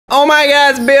Oh my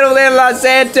God, it's beautiful day in Los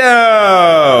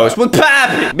Santos. What's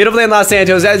poppin'? Beautiful day in Los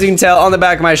Santos, as you can tell on the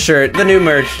back of my shirt, the new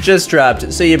merch just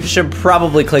dropped. So you should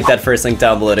probably click that first link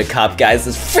down below to cop, guys.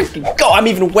 Let's freaking go. I'm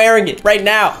even wearing it right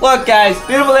now. Look, guys,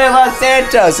 beautiful day in Los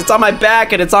Santos. It's on my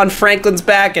back and it's on Franklin's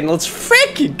back, and let's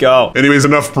freaking go. Anyways,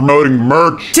 enough promoting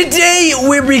merch. Today,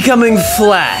 we're becoming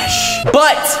Flash.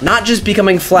 But not just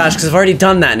becoming Flash, because I've already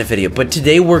done that in a video, but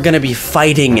today we're gonna be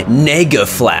fighting Nega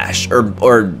Flash, or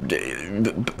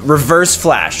Reverse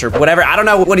Flash, or whatever. I don't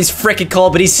know what he's frickin'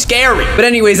 called, but he's scary. But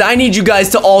anyways, I need you guys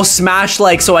to all smash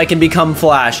like so I can become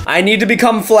Flash. I need to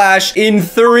become Flash in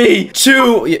 3,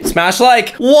 2, smash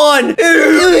like, 1.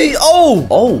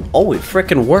 Oh, it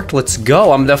frickin' worked. Let's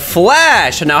go. I'm the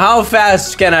Flash. Now, how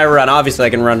fast can I run? Obviously, I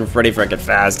can run pretty frickin'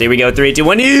 fast. Here we go. 3, 2,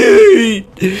 1.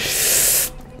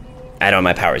 I don't have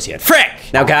my powers yet. Frick!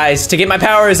 Now, guys, to get my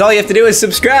powers, all you have to do is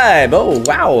subscribe. Oh,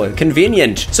 wow,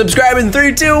 convenient. Subscribe in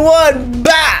 3, 2, 1.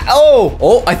 Bah!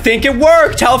 Oh, I think it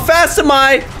worked. How fast am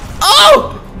I?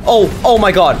 Oh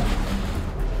my God.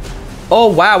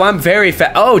 Oh, wow, I'm very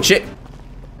fast.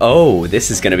 Oh,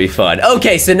 this is gonna be fun.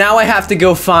 Okay, so now I have to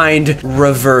go find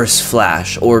Reverse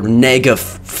Flash or Nega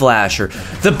Flash or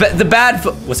the bad.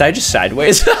 Was I just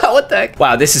sideways? What the heck?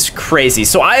 Wow, this is crazy.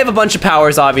 So I have a bunch of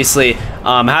powers, obviously.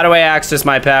 How do I access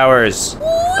my powers?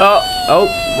 Oh,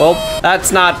 well,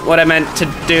 that's not what I meant to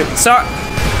do. Sorry.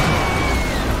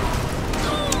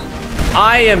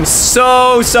 I am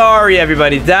so sorry,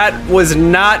 everybody. That was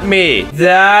not me.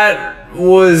 That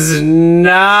was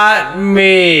not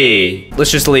me.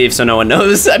 Let's just leave so no one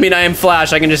knows. I mean, I am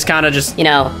Flash. I can just kind of just, you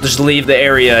know, just leave the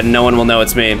area and no one will know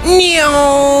it's me.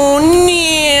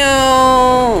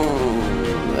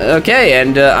 Okay,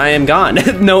 and I am gone.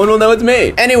 No one will know it's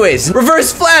me. Anyways,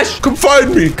 Reverse Flash, come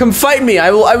find me. Come fight me.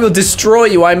 I will destroy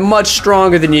you. I'm much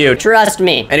stronger than you. Trust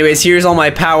me. Anyways, here's all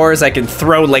my powers. I can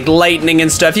throw like lightning and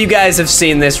stuff. You guys have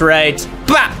seen this, right?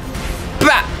 Bah!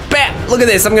 Bah! Bah! Look at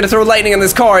this. I'm gonna throw lightning on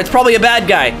this car. It's probably a bad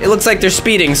guy. It looks like they're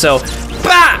speeding, so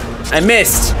bah! I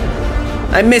missed.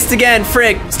 I missed again,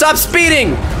 frick. Stop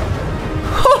speeding!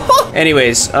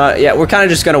 Anyways, yeah, we're kind of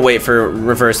just gonna wait for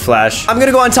Reverse Flash. I'm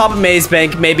gonna go on top of Maze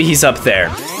Bank. Maybe he's up there.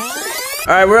 All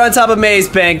right, we're on top of Maze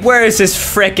Bank. Where is this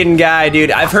frickin' guy,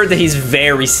 dude? I've heard that he's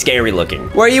very scary looking.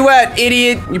 Where you at,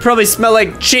 idiot? You probably smell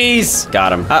like cheese.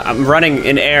 Got him. I'm running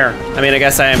in air. I mean, I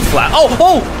guess I am flat.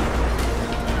 Oh!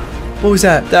 What was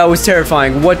that? That was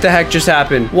terrifying. What the heck just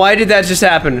happened? Why did that just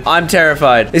happen? I'm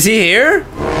terrified. Is he here?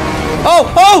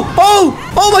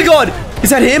 Oh my God. Is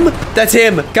that him? That's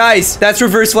him. Guys, that's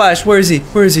Reverse Flash. Where is he?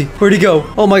 Where is he? Where'd he go?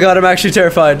 Oh my God, I'm actually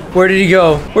terrified. Where did he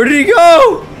go? Where did he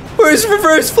go? Where's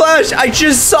Reverse Flash? I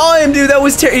just saw him, dude. That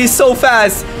was he's so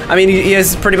fast. I mean, he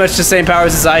has pretty much the same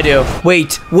powers as I do.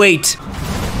 Wait.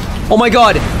 Oh my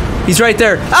God. He's right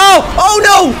there. Oh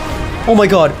no! Oh my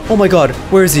God.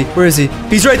 Where is he?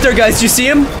 He's right there, guys. Do you see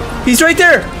him? He's right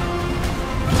there.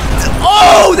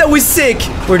 Oh, that was sick.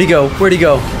 Where'd he go?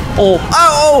 Oh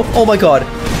my God.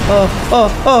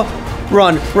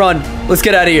 Run. Let's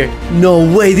get out of here. No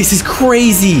way. This is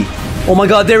crazy. Oh my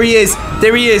God. There he is.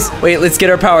 Wait, let's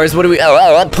get our powers. What do we?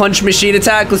 Punch machine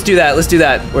attack. Let's do that.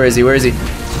 Where is he?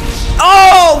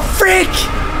 Oh, frick.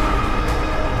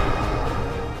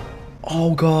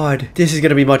 Oh God, this is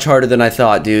gonna be much harder than I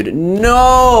thought, dude.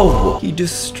 No! He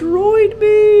destroyed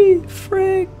me,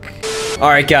 frick. All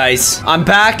right, guys, I'm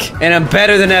back and I'm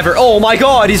better than ever. Oh my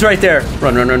God, he's right there.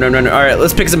 Run. All right,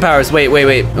 let's pick some powers. Wait.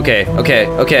 Okay. I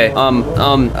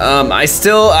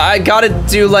gotta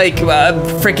do like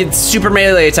freaking super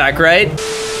melee attack, right?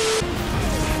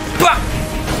 Bah!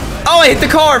 Oh, I hit the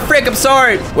car, frick, I'm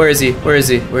sorry. Where is he? Where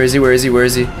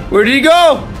did he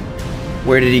go?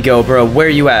 Where did he go, bro? Where are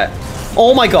you at?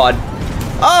 Oh my God.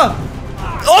 Oh!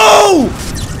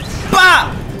 Bah!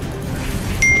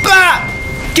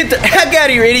 Get the heck out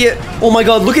of here, idiot. Oh my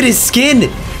God, look at his skin.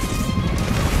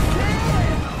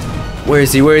 Where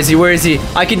is he?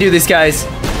 I can do this, guys.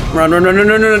 Run.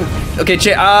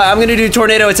 Okay, I'm gonna do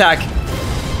tornado attack.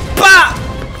 Bah!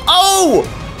 Oh!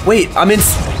 Wait, I'm in...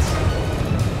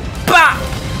 Bah!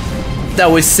 That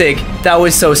was sick. That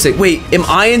was so sick. Wait, am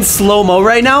I in slow-mo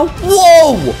right now?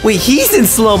 Whoa! Wait, he's in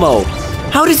slow-mo.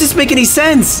 How does this make any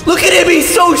sense? Look at him,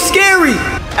 he's so scary!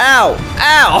 Ow!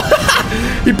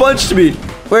 He punched me.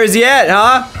 Where is he at,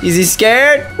 huh? Is he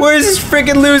scared? Where is this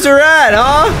freaking loser at,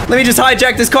 huh? Let me just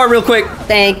hijack this car real quick.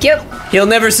 Thank you. He'll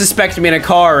never suspect me in a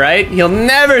car, right? He'll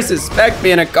never suspect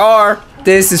me in a car.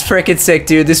 This is freaking sick,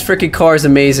 dude. This freaking car is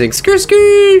amazing. Ski.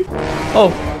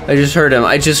 Oh, I just heard him.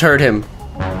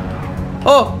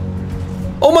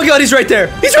 Oh my God, he's right there.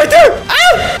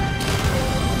 Ow!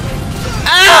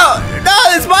 Ow! No,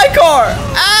 it's my car.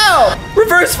 Ow!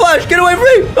 Reverse flash. Get away from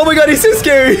me. Oh my god, he's so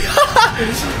scary.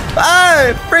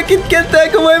 Freaking get the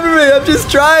heck away from me. I'm just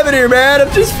driving here, man.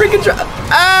 I'm just freaking driving.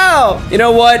 Ow. You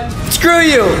know what? Screw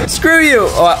you. Screw you.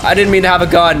 Oh, I didn't mean to have a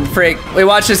gun. Freak. Wait,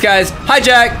 watch this, guys.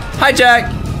 Hijack. Hijack.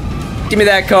 Give me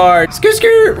that car. Screw,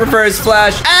 screw. Reverse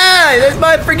flash. Ah, there's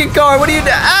my freaking car. What are you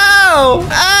doing? Ow.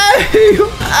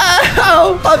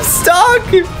 Ow. I'm stuck.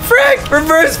 Frick.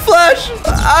 Reverse flash.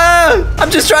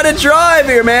 I'm just trying to drive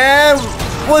here, man.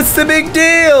 What's the big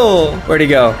deal? Where'd he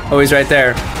go? Oh, he's right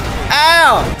there.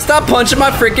 Ow! Stop punching my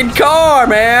freaking car,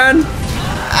 man!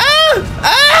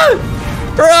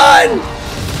 Run!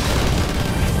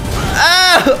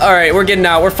 Alright, we're getting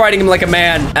out. We're fighting him like a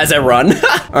man as I run.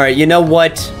 Alright, you know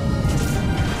what?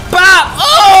 Bop!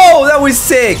 Oh, that was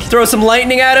sick. Throw some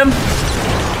lightning at him.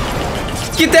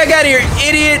 Get that guy out of here,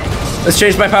 idiot! Let's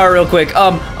change my power real quick.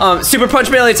 Super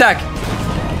punch melee attack.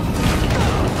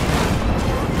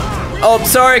 Oh,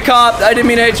 sorry, cop. I didn't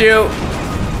mean to hit you.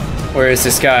 Where is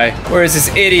this guy? Where is this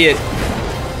idiot?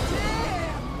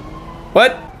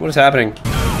 What? What is happening?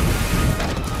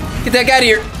 Get that guy out of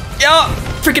here. Yo!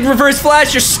 Freaking reverse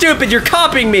flash. You're stupid. You're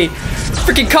copying me.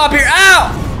 Freaking copy.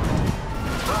 Ow!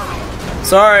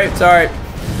 Sorry.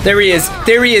 There he is.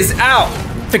 There he is. Ow!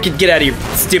 Freaking get out of here,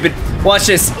 stupid. Watch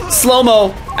this.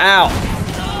 Slow-mo. Ow.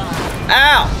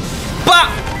 Ow. Bop!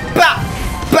 Bop!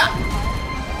 Bop!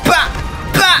 Bop!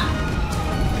 Bop!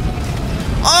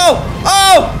 Oh!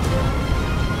 Oh!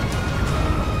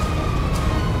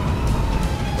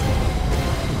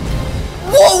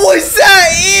 What was that?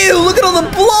 Ew, look at all the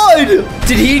blood!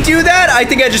 Did he do that? I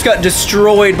think I just got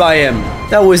destroyed by him.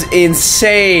 That was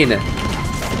insane.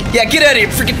 Yeah, get out of here,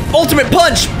 freaking ultimate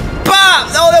punch!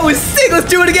 Bam! Oh, that was sick, let's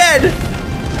do it again!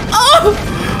 Oh!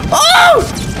 Oh!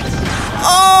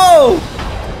 Oh!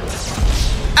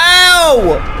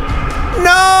 Ow!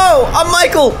 No! I'm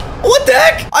Michael! What the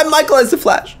heck? I'm Michael as the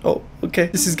Flash. Oh, okay.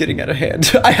 This is getting out of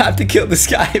hand. I have to kill this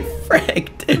guy.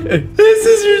 Frick, dude. This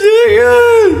is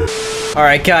ridiculous. All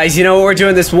right, guys, you know what? We're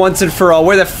doing this once and for all.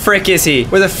 Where the frick is he?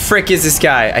 Where the frick is this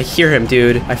guy? I hear him,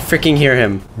 dude. I freaking hear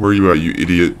him. Where are you at, you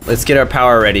idiot? Let's get our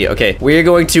power ready. Okay, we're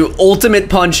going to ultimate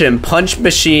punch him. Punch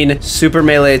machine, super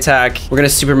melee attack. We're gonna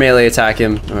super melee attack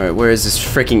him. All right, where is this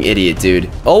freaking idiot, dude?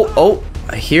 Oh,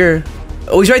 I hear.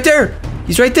 Oh, he's right there.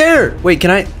 He's right there. Wait, can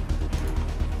I?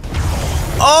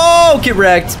 Oh, get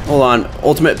wrecked. Hold on.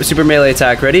 Ultimate super melee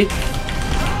attack. Ready?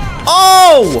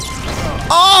 Oh!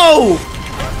 Oh!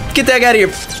 Get that guy out of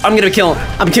here. I'm gonna kill him.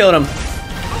 I'm killing him.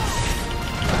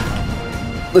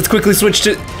 Let's quickly switch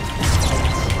to...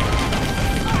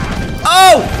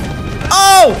 Oh!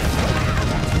 Oh!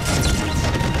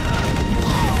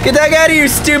 Get that guy out of here,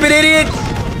 stupid idiot.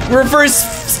 Reverse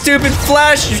stupid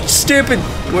flash. You're stupid.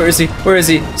 Where is he? Where is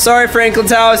he? Sorry,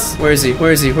 Franklin's house. Where is he?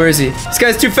 Where is he? Where is he? This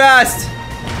guy's too fast.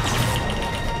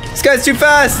 This guy's too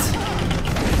fast.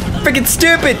 Freaking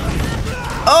stupid.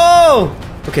 Oh!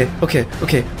 Okay.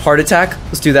 Heart attack.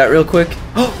 Let's do that real quick.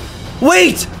 Oh!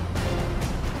 Wait!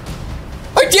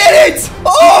 I did it!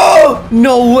 Oh!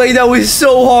 No way, that was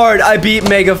so hard. I beat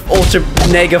Mega Ultra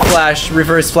Mega Flash,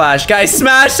 Reverse Flash. Guys,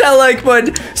 smash that like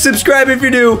button. Subscribe if you're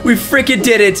new. We freaking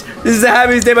did it. This is the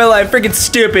happiest day of my life. Freaking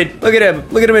stupid. Look at him.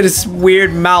 Look at him in his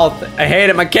weird mouth. I hate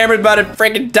it. My camera's about to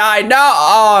freaking die. No!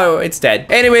 Oh, it's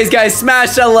dead. Anyways, guys,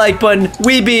 smash that like button.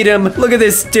 We beat him. Look at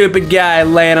this stupid guy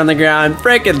laying on the ground.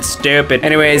 Freaking stupid.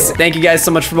 Anyways, thank you guys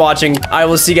so much for watching. I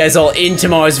will see you guys all in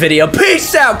tomorrow's video.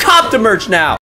 Peace out. Cop the merch now.